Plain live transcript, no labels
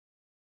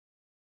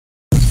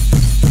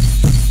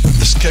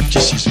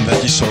skepticism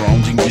that is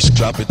surrounding this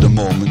club at the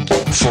moment,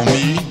 for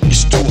me,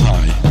 is too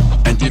high.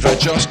 And if I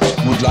just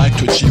would like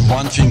to achieve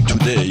one thing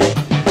today,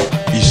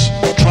 is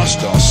trust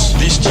us.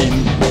 This team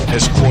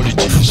has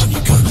qualities.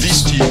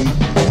 This team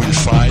will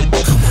fight.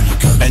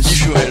 And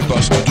if you help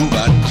us to do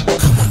that,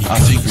 I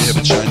think we have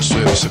a chance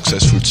to have a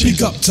successful team.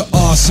 Big up to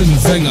Arsene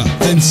Wenger,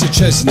 then Sir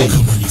Chesney,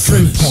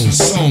 Frimpong,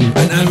 Song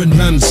and Aaron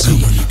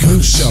Ramsey,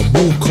 Musha,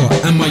 Walcott,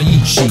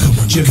 Amaichi,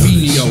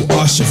 Gervinho,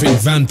 Arshavin,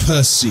 Van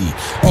Persie,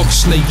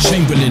 Oxlade,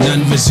 Chamberlain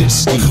and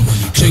Rosicki,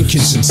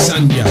 Jenkinson,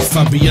 Sanya,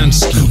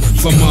 Fabianski,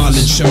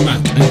 Vermaelen, Shamak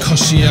and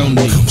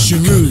Koscielny,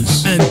 Giroud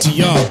and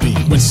Diaby.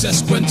 When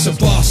Cesc went to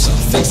Barca,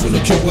 things were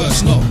looking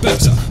worse, not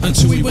better,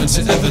 until we went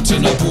to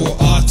Everton and bought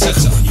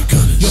Arteta.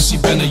 Yossi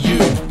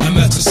Benayoun and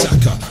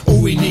Mertesacker.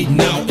 All we need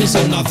now is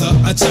another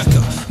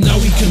attacker. Now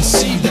we can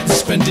see that the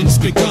spending's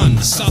begun.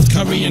 South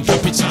Korean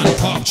Capitan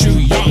Park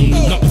Ju-young,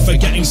 not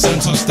forgetting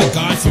Santos, the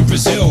guy from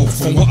Brazil.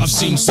 From what I've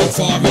seen so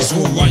far, he's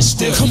alright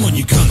still. Come on,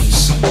 you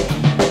gunners.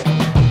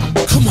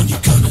 Come on, you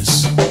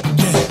gunners.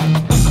 Yeah.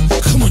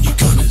 Come on, you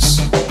gunners.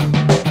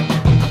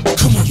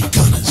 Come on, you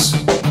gunners.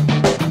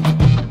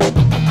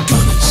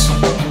 Gunners.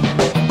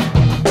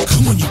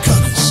 Come on, you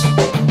gunners.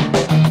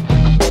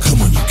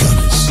 Come on, you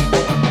gunners.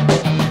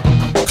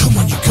 Come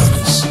on, you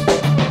gunners.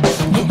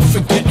 Not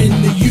forgetting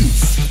the youth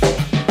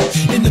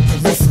in the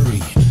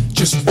periphery,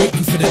 just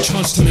waiting for their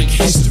chance to make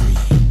history.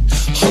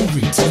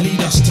 Hungry to lead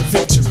us to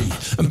victory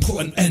and put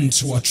an end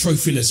to our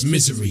trophyless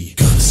misery.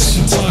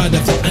 Sick and tired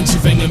of the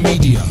anti-Wenger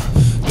media.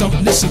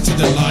 Don't listen to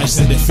the lies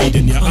that they're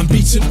feeding you.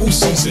 Unbeaten all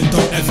season,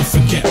 don't ever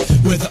forget.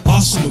 We're the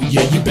Arsenal,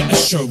 yeah, you better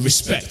show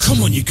respect.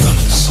 Come on, you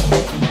gunners.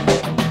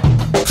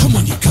 Come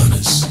on, you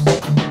gunners.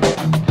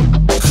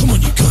 Come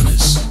on, you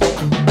gunners.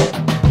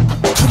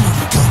 Come on,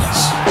 you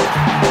gunners.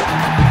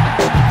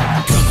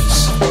 Gunners.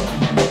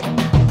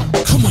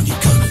 Come on, you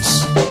gunners.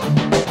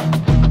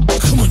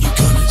 Come on, you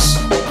gunners.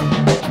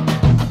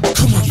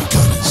 Come on, you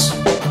gunners.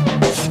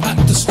 At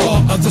the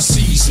start of the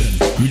season,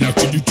 we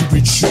lacked a little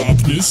bit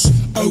sharpness.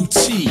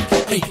 OT,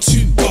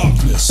 8-2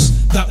 darkness.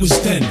 That was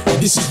then,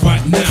 this is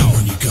right now.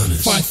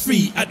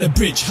 5-3 at the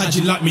bridge, how'd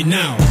you like me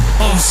now?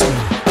 Arsenal,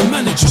 a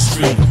manager's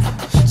dream.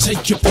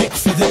 Take your pick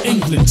for the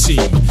England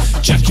team.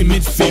 Jack in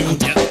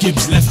midfield,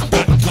 Gibbs left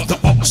back. Got the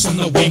Ox on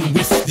the wing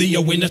with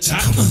Theo in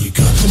attack. Come on, you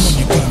gunners. Come on,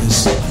 you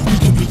gunners. We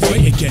can be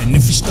great again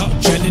if we start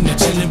gelling and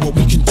telling what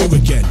we can do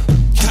again.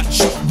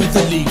 Catch up with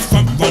the league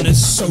front runners.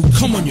 So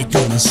come on, you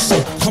gunners.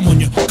 So come on,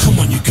 you gunners.